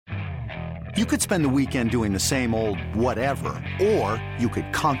You could spend the weekend doing the same old whatever, or you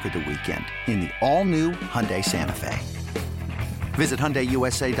could conquer the weekend in the all-new Hyundai Santa Fe. Visit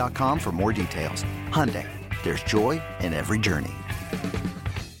HyundaiUSA.com for more details. Hyundai, there's joy in every journey.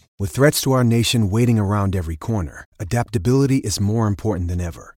 With threats to our nation waiting around every corner, adaptability is more important than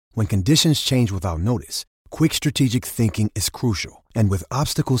ever. When conditions change without notice, quick strategic thinking is crucial. And with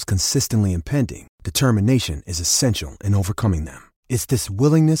obstacles consistently impending, determination is essential in overcoming them. It's this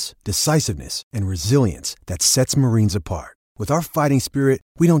willingness, decisiveness, and resilience that sets Marines apart. With our fighting spirit,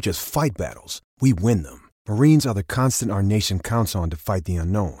 we don't just fight battles, we win them. Marines are the constant our nation counts on to fight the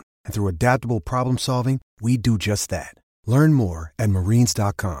unknown. And through adaptable problem solving, we do just that. Learn more at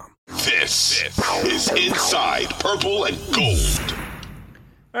marines.com. This is Inside Purple and Gold.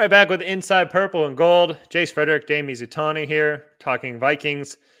 All right, back with Inside Purple and Gold. Jace Frederick, Dave Mizutani here, talking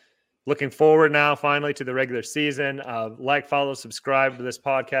Vikings. Looking forward now, finally, to the regular season. Like, follow, subscribe to this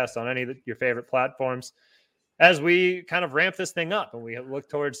podcast on any of your favorite platforms as we kind of ramp this thing up and we look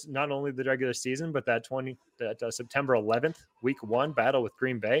towards not only the regular season, but that September 11th, week 1 battle with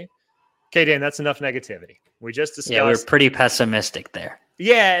Green Bay. Okay, Dan, that's enough negativity. We just discussed. Yeah, we were pretty pessimistic there.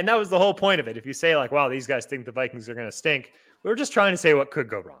 Yeah, and that was the whole point of it. If you say, like, wow, these guys think the Vikings are going to stink, we were just trying to say what could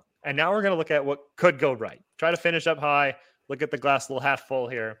go wrong. And now we're going to look at what could go right. Try to finish up high, look at the glass a little half full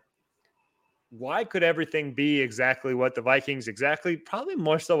here. Why could everything be exactly what the Vikings, probably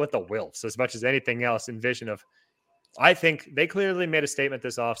more so what the Wilfs, as much as anything else, envision of? I think they clearly made a statement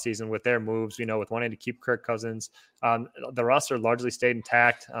this offseason with their moves, with wanting to keep Kirk Cousins. The roster largely stayed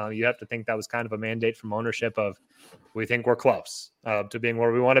intact. You have to think that was kind of a mandate from ownership of, we think we're close to being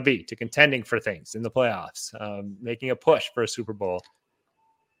where we want to be, to contending for things in the playoffs, making a push for a Super Bowl.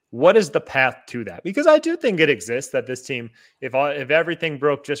 What is the path to that? Because I do think it exists that this team, if everything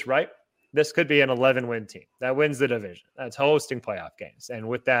broke just right, this could be an 11-win team that wins the division, that's hosting playoff games. And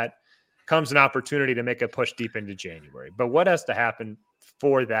with that comes an opportunity to make a push deep into January. But what has to happen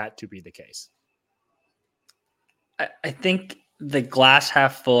for that to be the case? I think the glass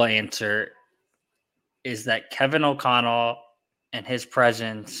half full answer is that Kevin O'Connell and his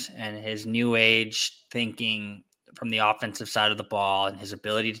presence and his new age thinking from the offensive side of the ball and his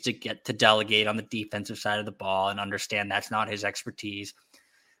ability to get to delegate on the defensive side of the ball and understand that's not his expertise.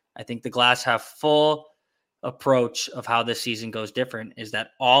 I think the glass half full approach of how this season goes different is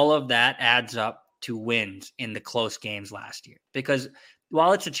that all of that adds up to wins in the close games last year. Because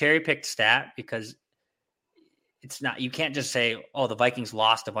while it's a cherry picked stat, because it's not, you can't just say, oh, the Vikings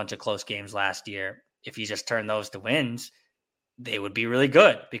lost a bunch of close games last year. If you just turn those to wins, they would be really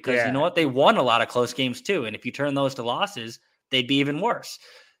good because you know what? They won a lot of close games too. And if you turn those to losses, they'd be even worse.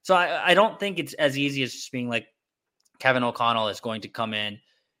 So I don't think it's as easy as just being like Kevin O'Connell is going to come in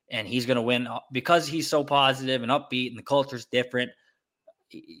and he's going to win because he's so positive and upbeat and the culture's different.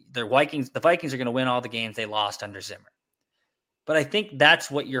 The Vikings are going to win all the games they lost under Zimmer. But I think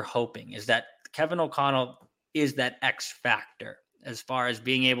that's what you're hoping, is that Kevin O'Connell is that X factor as far as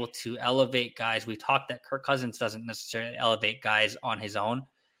being able to elevate guys. We talked that Kirk Cousins doesn't necessarily elevate guys on his own.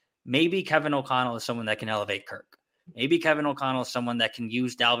 Maybe Kevin O'Connell is someone that can elevate Kirk. Maybe Kevin O'Connell is someone that can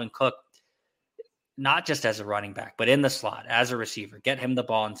use Dalvin Cook not just as a running back, but in the slot, as a receiver, get him the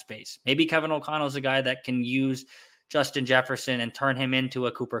ball in space. Maybe Kevin O'Connell is a guy that can use Justin Jefferson and turn him into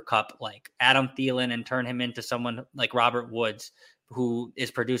a Cooper Kupp, like Adam Thielen, and turn him into someone like Robert Woods, who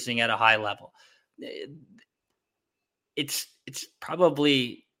is producing at a high level. It's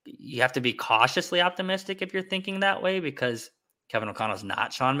probably, you have to be cautiously optimistic if you're thinking that way, because Kevin O'Connell's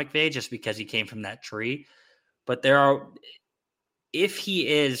not Sean McVay just because he came from that tree. But if he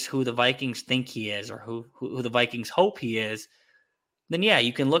is who the Vikings think he is, or who the Vikings hope he is, then yeah,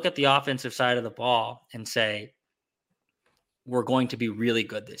 you can look at the offensive side of the ball and say, we're going to be really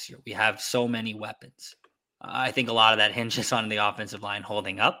good this year. We have so many weapons. I think a lot of that hinges on the offensive line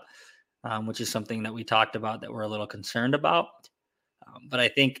holding up, which is something that we talked about that we're a little concerned about. But I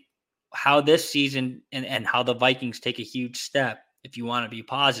think how this season and how the Vikings take a huge step, if you want to be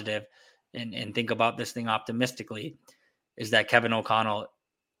positive and think about this thing optimistically, is that Kevin O'Connell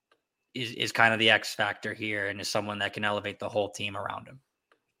is kind of the X factor here and is someone that can elevate the whole team around him.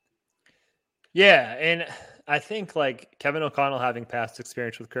 Yeah, and I think like Kevin O'Connell having past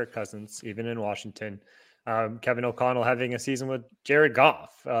experience with Kirk Cousins, even in Washington, Kevin O'Connell having a season with Jared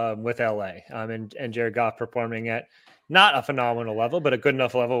Goff with LA, and Jared Goff performing at not a phenomenal level, but a good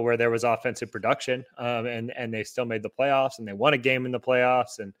enough level where there was offensive production, and they still made the playoffs and they won a game in the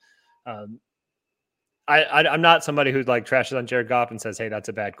playoffs. And I'm not somebody who like trashes on Jared Goff and says, hey, that's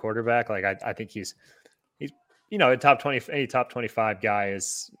a bad quarterback. Like I think he's a top 20, any top 25 guy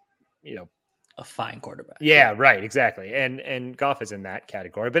is, a fine quarterback. Yeah, right, exactly. And Goff is in that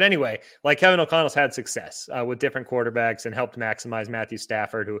category. But anyway, like Kevin O'Connell's had success with different quarterbacks and helped maximize Matthew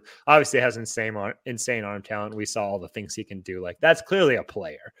Stafford, who obviously has insane arm talent. We saw all the things he can do. Like, that's clearly a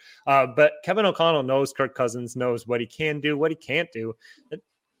player. But Kevin O'Connell knows Kirk Cousins, knows what he can do, what he can't do. It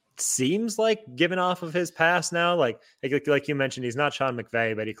seems like, given off of his past now, like you mentioned, he's not Sean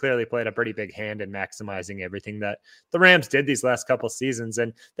McVay, but he clearly played a pretty big hand in maximizing everything that the Rams did these last couple seasons.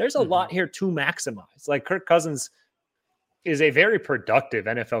 And there's a lot here to maximize. Like, Kirk Cousins is a very productive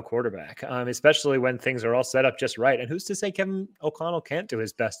NFL quarterback, especially when things are all set up just right. And who's to say Kevin O'Connell can't do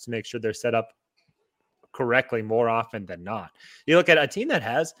his best to make sure they're set up correctly more often than not? You look at a team that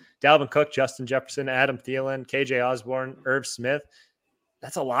has Dalvin Cook, Justin Jefferson, Adam Thielen, KJ Osborne, Irv Smith.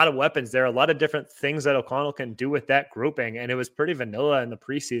 That's a lot of weapons. There are a lot of different things that O'Connell can do with that grouping. And it was pretty vanilla in the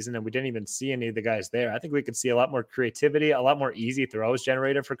preseason, and we didn't even see any of the guys there. I think we could see a lot more creativity, a lot more easy throws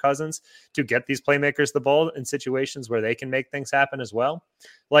generated for Cousins to get these playmakers the ball in situations where they can make things happen as well.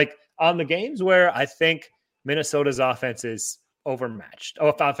 Like on the games where I think Minnesota's offense is overmatched.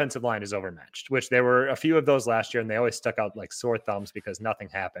 Offensive line is overmatched, which there were a few of those last year, and they always stuck out like sore thumbs because nothing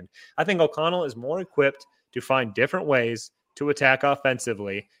happened. I think O'Connell is more equipped to find different ways to attack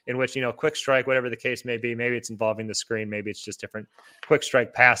offensively, in which, quick strike, whatever the case may be, maybe it's involving the screen, maybe it's just different quick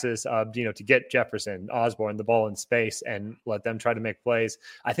strike passes, to get Jefferson, Osborne the ball in space and let them try to make plays.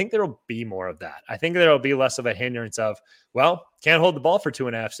 I think there will be more of that. I think there will be less of a hindrance of, well, can't hold the ball for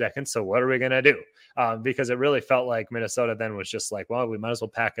 2.5 seconds, so what are we going to do? Because it really felt like Minnesota then was just like, well, we might as well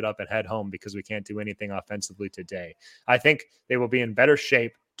pack it up and head home because we can't do anything offensively today. I think they will be in better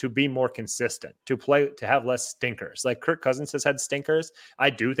shape to be more consistent, to have less stinkers. Like Kirk Cousins has had stinkers.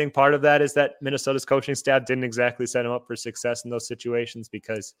 I do think part of that is that Minnesota's coaching staff didn't exactly set him up for success in those situations,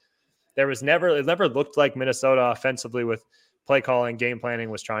 because it never looked like Minnesota offensively with play calling, game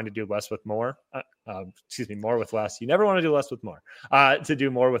planning was trying to do less with more. More with less. You never want to do less with more. To do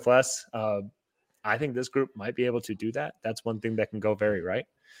more with less. I think this group might be able to do that. That's one thing that can go very right.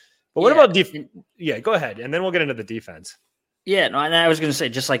 But what about defense? Yeah, go ahead. And then we'll get into the defense. Yeah, no, and I was going to say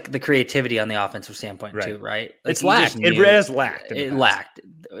just like the creativity on the offensive standpoint too, right? Like it's lacked. It has lacked. It lacked.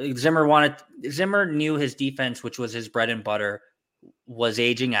 Zimmer knew his defense, which was his bread and butter, was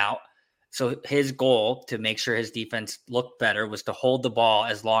aging out. So his goal to make sure his defense looked better was to hold the ball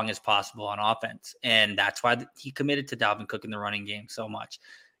as long as possible on offense. And that's why he committed to Dalvin Cook in the running game so much.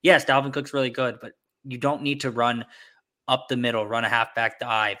 Yes, Dalvin Cook's really good, but you don't need to run up the middle, run a halfback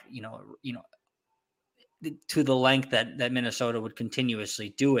dive, to the length that Minnesota would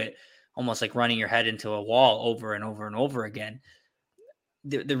continuously do it, almost like running your head into a wall over and over and over again.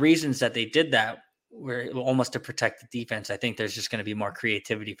 The reasons that they did that were almost to protect the defense. I think there's just going to be more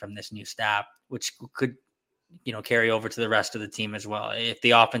creativity from this new staff, which could, carry over to the rest of the team as well. If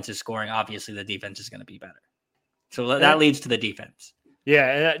the offense is scoring, obviously the defense is going to be better. So that leads to the defense.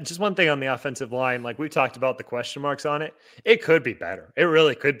 Yeah, and just one thing on the offensive line, like we talked about the question marks on it, it could be better. It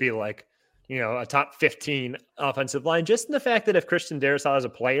really could be like, a top 15 offensive line, just in the fact that if Christian Darrisaw is a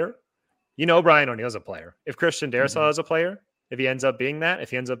player, Brian O'Neill's a player. If Christian Darrisaw is a player, if he ends up being that,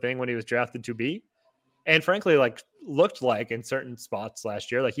 if he ends up being what he was drafted to be, and frankly, like looked like in certain spots last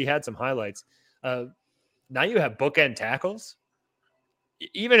year, like he had some highlights. Now you have bookend tackles.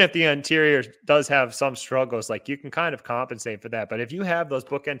 Even if the interior does have some struggles, like you can kind of compensate for that. But if you have those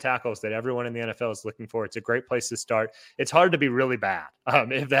bookend tackles that everyone in the NFL is looking for, it's a great place to start. It's hard to be really bad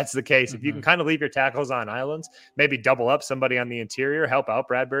if that's the case. If you can kind of leave your tackles on islands, maybe double up somebody on the interior, help out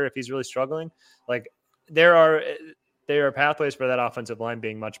Bradbury if he's really struggling. Like there are pathways for that offensive line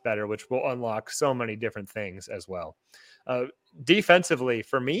being much better, which will unlock so many different things as well. Defensively,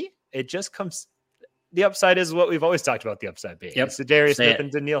 for me, it just comes. The upside is what we've always talked about the upside being. It's Darius Smith and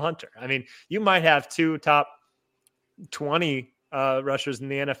Danielle Hunter. I mean, you might have two top 20 rushers in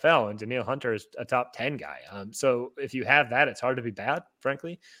the NFL, and Danielle Hunter is a top 10 guy. So if you have that, it's hard to be bad,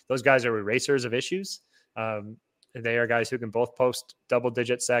 frankly. Those guys are erasers of issues. They are guys who can both post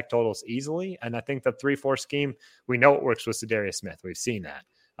double-digit sack totals easily. And I think the 3-4 scheme, we know it works with Darius Smith. We've seen that.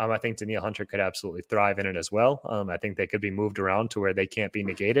 I think Danielle Hunter could absolutely thrive in it as well. I think they could be moved around to where they can't be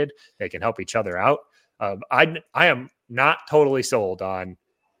negated. They can help each other out. I am not totally sold on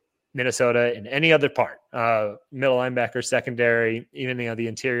Minnesota in any other part, middle linebacker, secondary, even the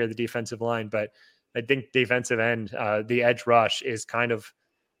interior of the defensive line. But I think defensive end, the edge rush is kind of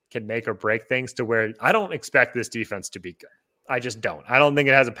can make or break things to where I don't expect this defense to be good. I just don't. I don't think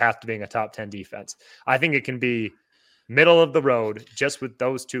it has a path to being a top 10 defense. I think it can be middle of the road just with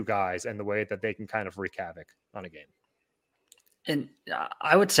those two guys and the way that they can kind of wreak havoc on a game. And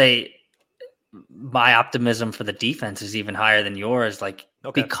I would say my optimism for the defense is even higher than yours, like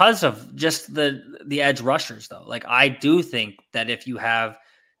because of just the edge rushers though. Like I do think that if you have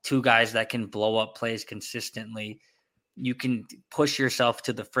two guys that can blow up plays consistently, you can push yourself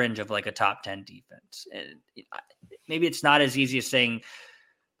to the fringe of like a top 10 defense. And maybe it's not as easy as saying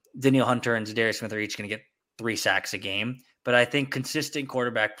Danielle Hunter and Zadarius Smith are each going to get 3 sacks a game, but I think consistent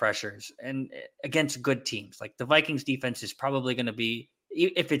quarterback pressures and against good teams, like the Vikings defense is probably going to be,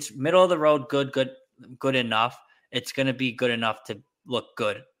 if it's middle of the road, good enough, it's going to be good enough to look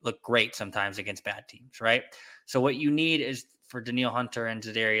great sometimes against bad teams, right? So what you need is for Danielle Hunter and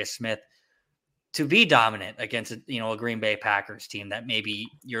Zadarius Smith to be dominant against a Green Bay Packers team that maybe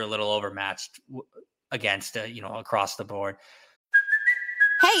you're a little overmatched against, across the board.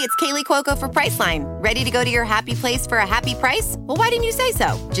 Hey, it's Kaylee Cuoco for Priceline. Ready to go to your happy place for a happy price? Well, why didn't you say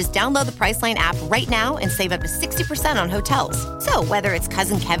so? Just download the Priceline app right now and save up to 60% on hotels. So whether it's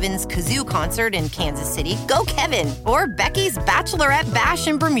Cousin Kevin's Kazoo Concert in Kansas City, go Kevin, or Becky's Bachelorette Bash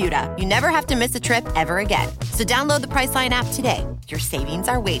in Bermuda, you never have to miss a trip ever again. So download the Priceline app today. Your savings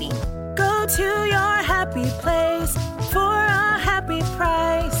are waiting. Go to your happy place for a happy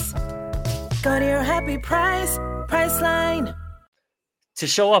price. Go to your happy price, Priceline. To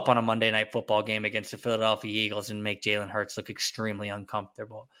show up on a Monday Night Football game against the Philadelphia Eagles and make Jalen Hurts look extremely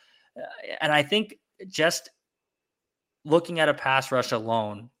uncomfortable. And I think just looking at a pass rush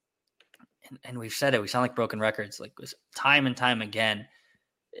alone, and we've said it, we sound like broken records, like time and time again,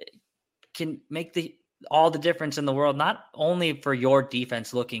 can make all the difference in the world, not only for your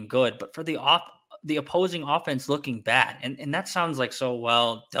defense looking good, but for the opposing offense looking bad. And that sounds like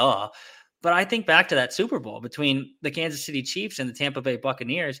duh. But I think back to that Super Bowl between the Kansas City Chiefs and the Tampa Bay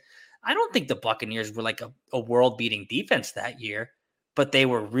Buccaneers. I don't think the Buccaneers were like a world-beating defense that year, but they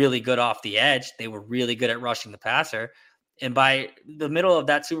were really good off the edge. They were really good at rushing the passer. And by the middle of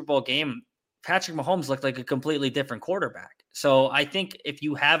that Super Bowl game, Patrick Mahomes looked like a completely different quarterback. So I think if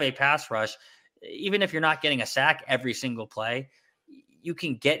you have a pass rush, even if you're not getting a sack every single play, you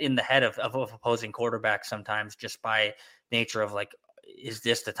can get in the head of opposing quarterbacks sometimes just by nature of like, is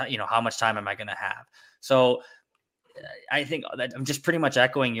this the time, how much time am I going to have? So I think that I'm just pretty much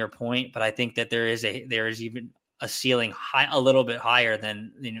echoing your point, but I think that there is even a ceiling high, a little bit higher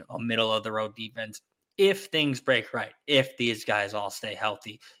than a middle of the road defense. If things break right, if these guys all stay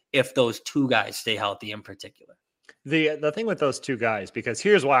healthy, if those two guys stay healthy in particular. The thing with those two guys, because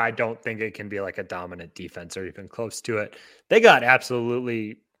here's why I don't think it can be like a dominant defense or even close to it. They got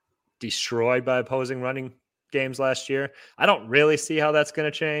absolutely destroyed by opposing running games last year. I don't really see how that's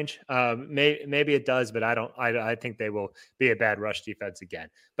going to change. Maybe it does, but I think they will be a bad rush defense again.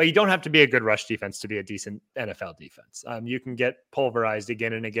 But you don't have to be a good rush defense to be a decent NFL defense. You can get pulverized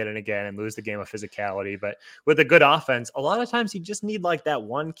again and again and again and lose the game of physicality. But with a good offense, a lot of times you just need like that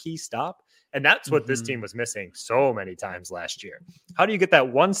one key stop. And that's what this team was missing so many times last year. How do you get that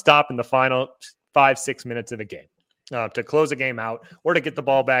one stop in the final 5-6 minutes of a game? To close a game out or to get the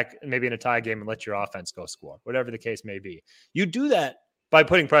ball back maybe in a tie game and let your offense go score, whatever the case may be. You do that by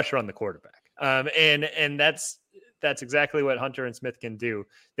putting pressure on the quarterback. And that's exactly what Hunter and Smith can do.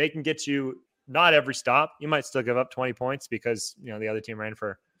 They can get you not every stop. You might still give up 20 points because, the other team ran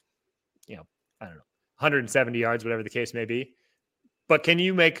for, 170 yards, whatever the case may be. But can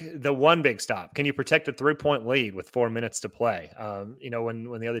you make the one big stop? Can you protect a 3-point lead with 4 minutes to play?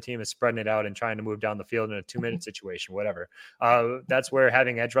 When the other team is spreading it out and trying to move down the field in a 2-minute situation, whatever. That's where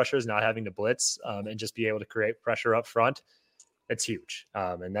having edge rushers, not having to blitz, and just be able to create pressure up front, it's huge.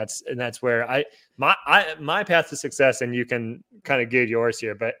 And that's where my path to success, and you can kind of gauge yours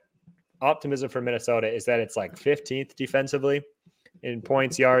here, but optimism for Minnesota is that it's like 15th defensively in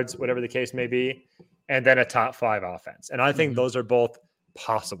points, yards, whatever the case may be, and then a top 5 offense. And I think those are both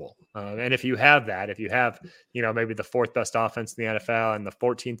possible. And if you have that, maybe the 4th best offense in the NFL and the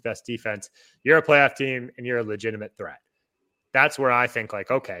 14th best defense, you're a playoff team and you're a legitimate threat. That's where I think like,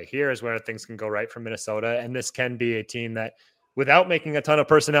 okay, here is where things can go right for Minnesota. And this can be a team that without making a ton of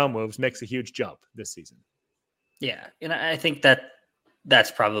personnel moves makes a huge jump this season. Yeah. And I think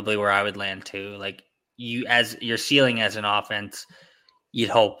that's probably where I would land too. Like as your ceiling as an offense, you'd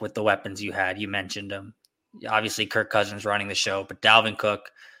hope with the weapons you had. You mentioned them. Obviously, Kirk Cousins running the show, but Dalvin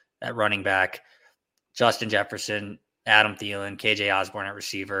Cook at running back, Justin Jefferson, Adam Thielen, KJ Osborne at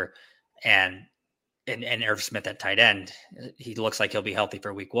receiver, and Irv Smith at tight end. He looks like he'll be healthy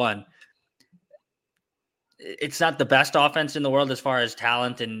for week 1. It's not the best offense in the world as far as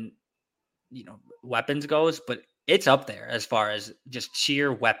talent and weapons goes, but it's up there as far as just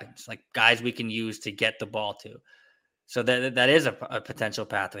sheer weapons, like guys we can use to get the ball to. So that is a potential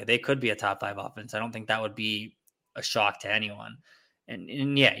pathway. They could be a top 5 offense. I don't think that would be a shock to anyone.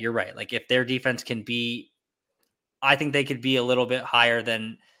 And yeah, you're right. Like if their defense can be, I think they could be a little bit higher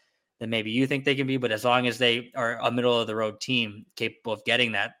than maybe you think they can be, but as long as they are a middle of the road team capable of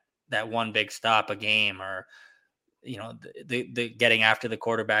getting that one big stop a game, or the getting after the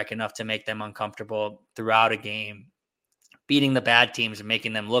quarterback enough to make them uncomfortable throughout a game, beating the bad teams and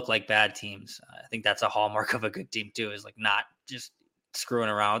making them look like bad teams. I think that's a hallmark of a good team too, is like not just screwing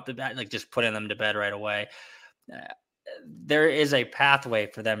around with the bad, like just putting them to bed right away. There is a pathway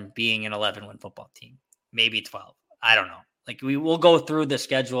for them being an 11-win football team, maybe 12. I don't know. Like we will go through the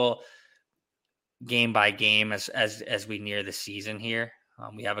schedule game by game as we near the season here.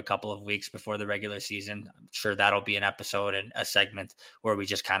 We have a couple of weeks before the regular season. I'm sure that'll be an episode and a segment where we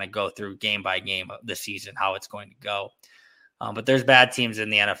just kind of go through game by game of the season, how it's going to go. But there's bad teams in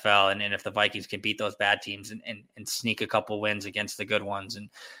the NFL. And if the Vikings can beat those bad teams and sneak a couple wins against the good ones and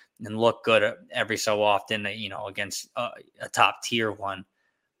look good every so often, against a top tier one,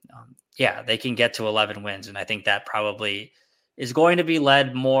 they can get to 11 wins. And I think that probably is going to be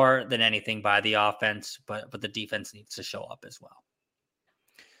led more than anything by the offense, but the defense needs to show up as well.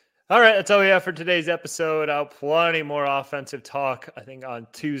 All right, that's all we have for today's episode. Plenty more offensive talk, I think, on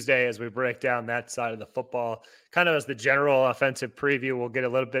Tuesday as we break down that side of the football. Kind of as the general offensive preview, we'll get a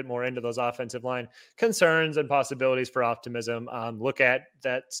little bit more into those offensive line concerns and possibilities for optimism. Look at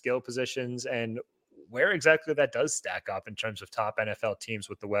that skill positions and where exactly that does stack up in terms of top NFL teams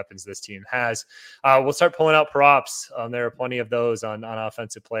with the weapons this team has. We'll start pulling out props. There are plenty of those on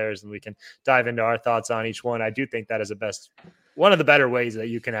offensive players, and we can dive into our thoughts on each one. I do think that is one of the better ways that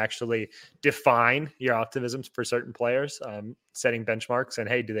you can actually define your optimisms for certain players, setting benchmarks and,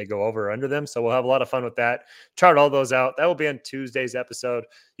 hey, do they go over or under them? So we'll have a lot of fun with that. Chart all those out. That will be on Tuesday's episode.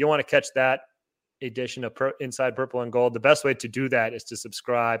 You'll want to catch that edition of Inside Purple and Gold. The best way to do that is to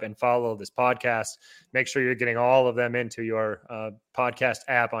subscribe and follow this podcast. Make sure you're getting all of them into your podcast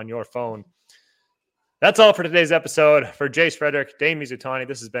app on your phone. That's all for today's episode. For Jace Frederick, Dane Mizutani,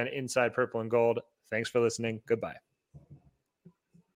 this has been Inside Purple and Gold. Thanks for listening. Goodbye.